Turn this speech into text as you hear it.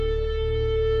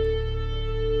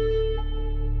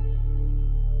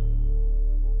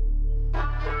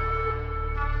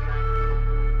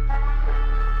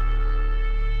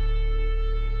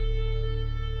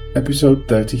Episode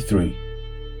 33.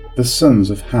 The Sons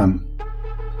of Ham.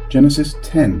 Genesis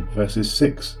 10 verses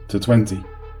 6 to 20.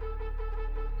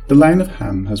 The line of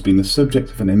Ham has been the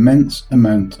subject of an immense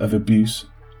amount of abuse,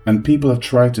 and people have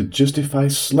tried to justify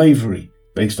slavery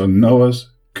based on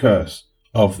Noah's curse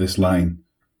of this line.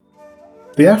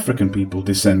 The African people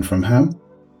descend from Ham,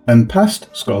 and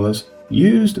past scholars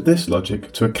used this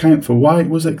logic to account for why it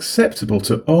was acceptable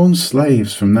to own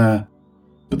slaves from there.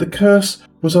 But the curse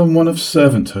was on one of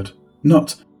servanthood,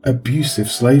 not abusive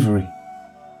slavery.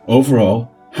 Overall,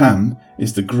 Ham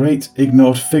is the great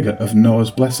ignored figure of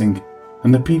Noah's blessing,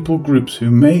 and the people groups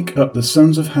who make up the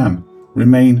sons of Ham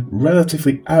remain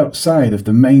relatively outside of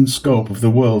the main scope of the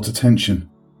world's attention,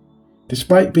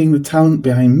 despite being the talent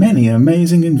behind many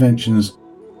amazing inventions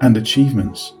and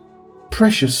achievements.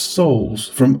 Precious souls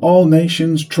from all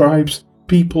nations, tribes,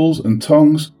 peoples and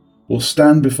tongues will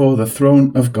stand before the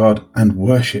throne of God and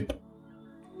worship.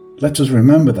 Let us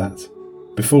remember that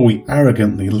before we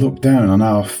arrogantly look down on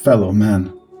our fellow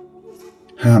man.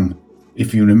 Ham,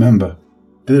 if you remember,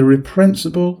 did a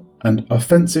reprehensible and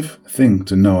offensive thing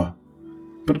to Noah.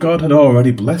 But God had already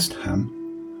blessed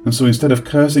Ham, and so instead of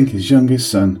cursing his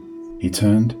youngest son, he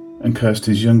turned and cursed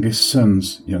his youngest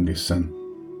son's youngest son.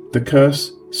 The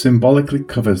curse symbolically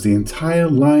covers the entire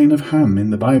line of Ham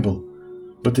in the Bible,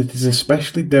 but it is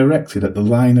especially directed at the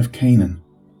line of Canaan.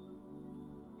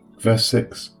 Verse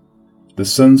 6. The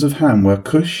sons of Ham were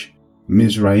Cush,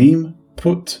 Mizraim,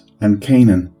 Put, and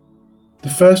Canaan. The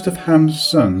first of Ham's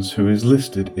sons who is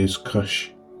listed is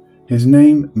Cush. His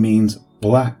name means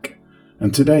black,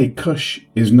 and today Cush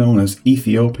is known as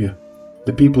Ethiopia.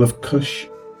 The people of Cush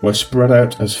were spread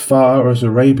out as far as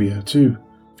Arabia too.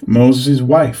 Moses'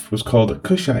 wife was called a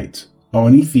Cushite, or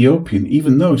an Ethiopian,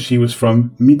 even though she was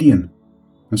from Midian,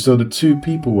 and so the two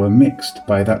people were mixed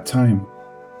by that time.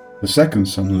 The second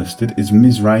son listed is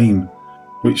Mizraim,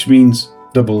 which means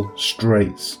double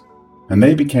straits, and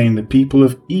they became the people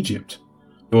of Egypt,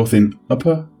 both in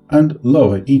Upper and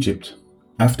Lower Egypt.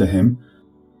 After him,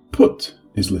 Put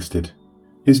is listed.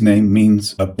 His name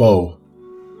means a bow.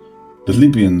 The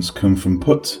Libyans come from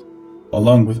Put,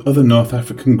 along with other North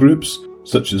African groups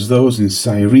such as those in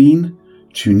Cyrene,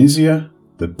 Tunisia,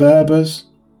 the Berbers,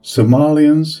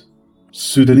 Somalians,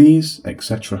 Sudanese,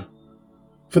 etc.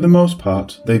 For the most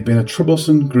part, they've been a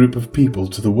troublesome group of people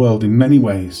to the world in many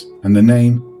ways, and the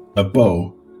name, a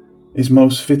bow, is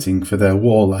most fitting for their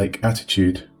warlike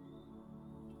attitude.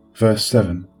 Verse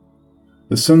 7.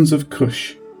 The sons of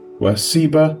Cush were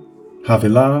Seba,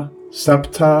 Havilah,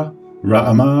 Sabta,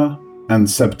 Ra'amah, and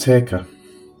Sabteka.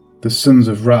 The sons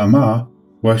of Ra'amah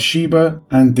were Sheba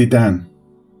and Dedan.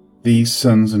 These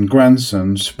sons and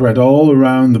grandsons spread all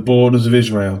around the borders of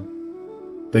Israel.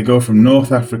 They go from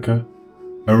North Africa,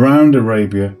 around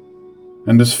Arabia,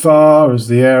 and as far as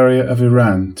the area of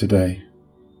Iran today.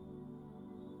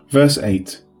 Verse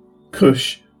 8.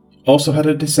 Cush also had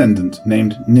a descendant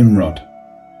named Nimrod.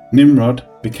 Nimrod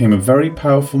became a very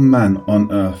powerful man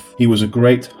on earth. He was a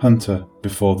great hunter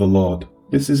before the Lord.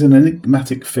 This is an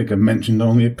enigmatic figure mentioned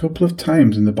only a couple of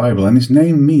times in the Bible, and his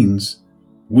name means,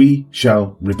 "we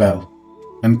shall rebel,"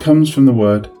 and comes from the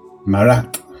word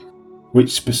marat,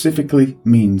 which specifically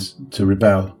means to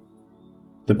rebel.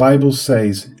 The Bible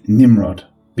says Nimrod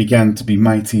began to be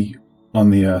mighty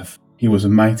on the earth. He was a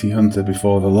mighty hunter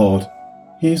before the Lord.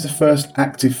 He is the first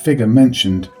active figure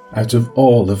mentioned out of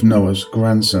all of Noah's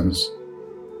grandsons.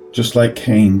 Just like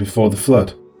Cain before the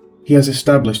flood, he has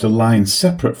established a line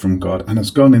separate from God and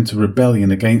has gone into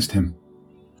rebellion against him.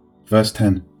 Verse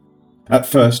 10. At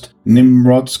first,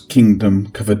 Nimrod's kingdom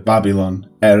covered Babylon,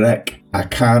 Erech,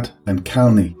 Akkad, and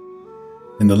Calneh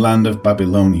in the land of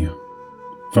Babylonia.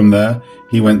 From there,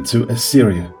 he went to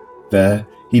Assyria. There,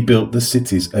 he built the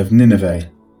cities of Nineveh,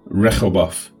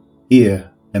 Rehoboth, Ir,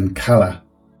 and Calah.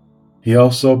 He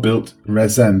also built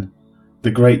Resen,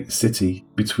 the great city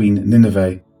between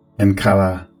Nineveh and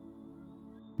Calah.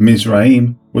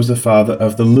 Mizraim was the father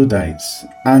of the Ludites,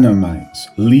 Anamites,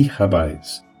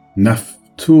 Lehabites,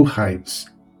 Naphtuhites,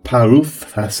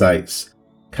 Paruthasites,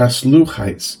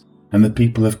 Casluhites, and the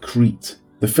people of Crete.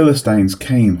 The Philistines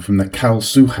came from the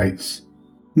Chalsuhites.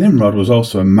 Nimrod was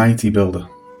also a mighty builder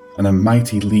and a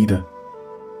mighty leader.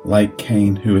 Like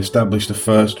Cain, who established the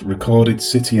first recorded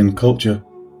city and culture,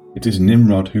 it is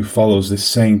Nimrod who follows this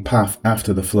same path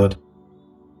after the flood.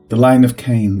 The line of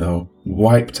Cain, though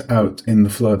wiped out in the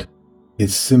flood,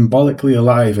 is symbolically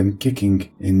alive and kicking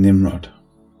in Nimrod.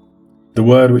 The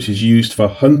word which is used for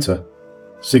hunter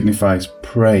signifies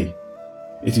prey.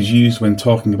 It is used when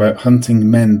talking about hunting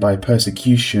men by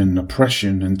persecution,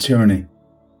 oppression, and tyranny,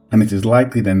 and it is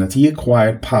likely then that he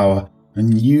acquired power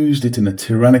and used it in a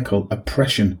tyrannical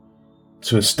oppression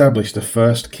to establish the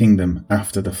first kingdom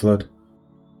after the flood.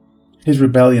 His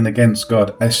rebellion against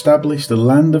God established a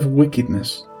land of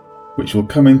wickedness, which will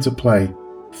come into play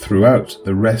throughout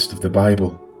the rest of the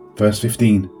Bible. Verse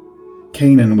 15.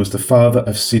 Canaan was the father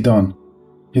of Sidon,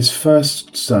 his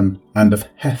first son, and of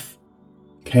Heth.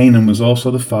 Canaan was also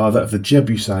the father of the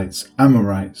Jebusites,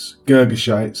 Amorites,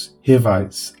 Girgashites,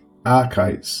 Hivites,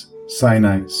 Archites,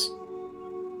 Sinites.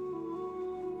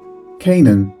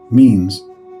 Canaan means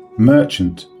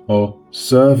merchant or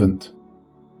servant.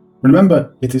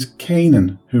 Remember, it is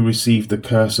Canaan who received the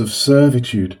curse of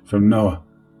servitude from Noah,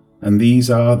 and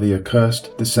these are the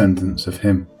accursed descendants of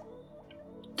him.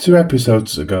 2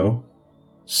 episodes ago,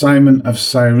 Simon of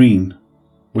Cyrene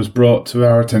was brought to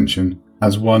our attention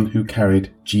as one who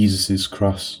carried Jesus'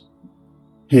 cross.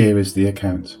 Here is the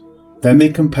account. Then they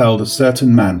compelled a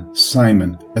certain man,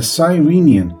 Simon, a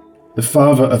Cyrenian, the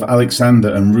father of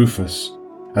Alexander and Rufus,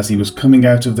 as he was coming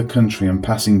out of the country and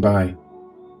passing by,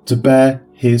 to bear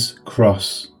his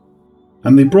cross.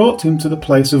 And they brought him to the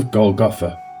place of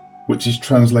Golgotha, which is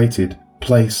translated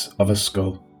place of a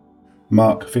skull.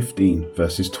 Mark 15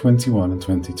 verses 21 and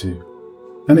 22.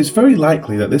 And it's very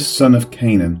likely that this son of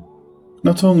Canaan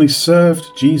not only served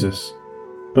Jesus,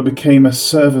 but became a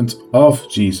servant of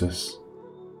Jesus.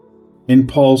 In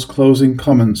Paul's closing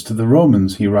comments to the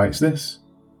Romans, he writes this: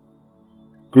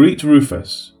 Greet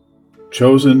Rufus,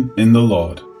 chosen in the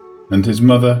Lord, and his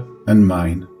mother and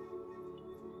mine.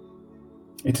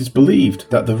 It is believed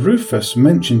that the Rufus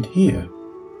mentioned here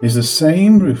is the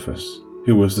same Rufus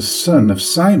who was the son of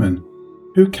Simon,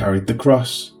 who carried the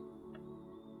cross.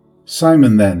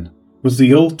 Simon, then, was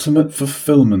the ultimate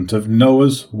fulfillment of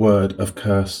Noah's word of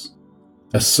curse.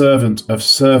 A servant of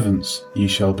servants ye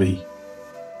shall be.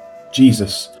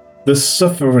 Jesus, the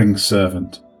suffering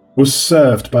servant, was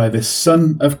served by this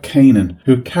son of Canaan,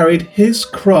 who carried his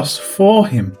cross for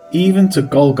him even to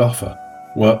Golgotha,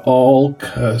 where all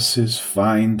curses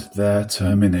find their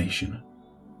termination.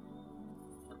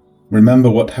 Remember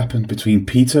what happened between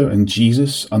Peter and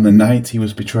Jesus on the night he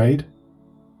was betrayed?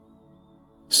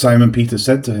 Simon Peter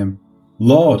said to him,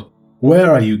 Lord,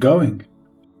 where are you going?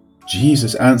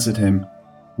 Jesus answered him,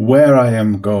 Where I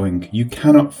am going, you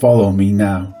cannot follow me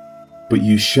now, but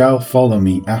you shall follow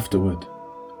me afterward.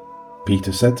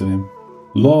 Peter said to him,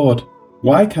 Lord,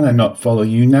 why can I not follow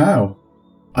you now?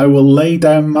 I will lay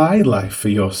down my life for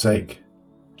your sake.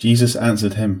 Jesus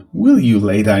answered him, Will you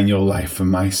lay down your life for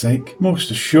my sake? Most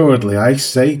assuredly I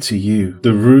say to you,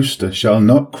 the rooster shall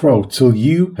not crow till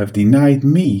you have denied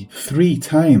me 3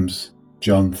 times.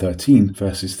 John 13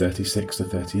 verses 36 to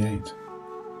 38.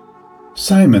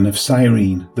 Simon of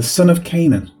Cyrene, the son of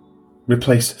Canaan,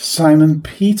 replaced Simon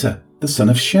Peter, the son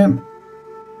of Shem,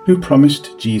 who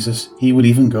promised Jesus he would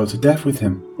even go to death with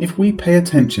him. If we pay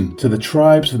attention to the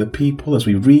tribes of the people as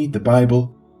we read the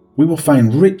Bible, we will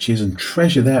find riches and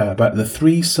treasure there about the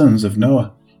 3 sons of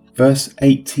Noah. Verse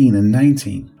 18 and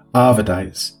 19.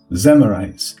 Arvadites,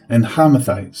 Zemarites, and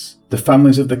Hamathites, the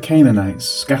families of the Canaanites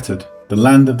scattered. The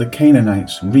land of the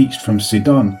Canaanites reached from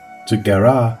Sidon to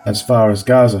Gerar as far as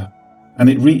Gaza, and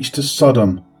it reached to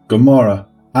Sodom, Gomorrah,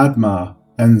 Admah,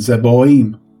 and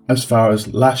Zeboim as far as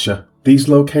Lasha. These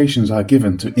locations are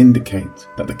given to indicate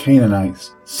that the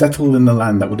Canaanites settled in the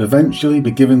land that would eventually be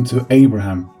given to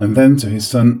Abraham, and then to his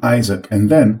son Isaac, and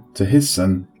then to his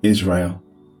son Israel.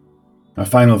 Our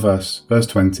final verse, verse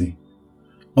 20.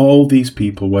 All these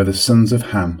people were the sons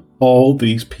of Ham. All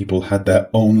these people had their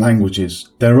own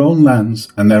languages, their own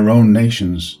lands, and their own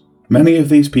nations. Many of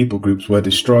these people groups were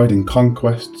destroyed in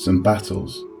conquests and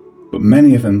battles, but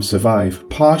many of them survive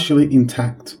partially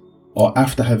intact, or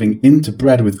after having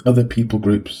interbred with other people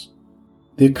groups.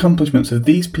 The accomplishments of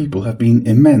these people have been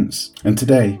immense, and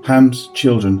today Ham's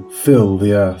children fill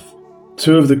the earth.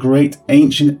 2 of the great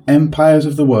ancient empires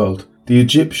of the world, the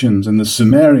Egyptians and the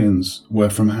Sumerians, were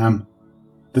from Ham.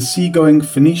 The seagoing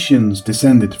Phoenicians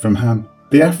descended from Ham.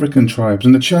 The African tribes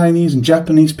and the Chinese and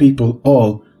Japanese people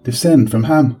all descend from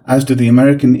Ham, as do the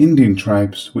American Indian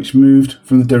tribes, which moved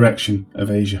from the direction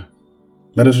of Asia.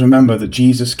 Let us remember that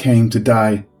Jesus came to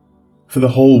die for the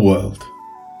whole world.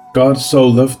 God so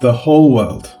loved the whole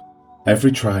world,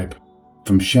 every tribe,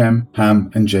 from Shem,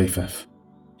 Ham, and Japheth.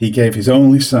 He gave his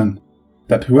only Son,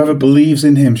 that whoever believes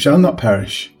in him shall not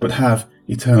perish, but have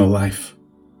eternal life.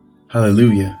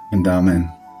 Hallelujah and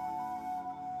Amen.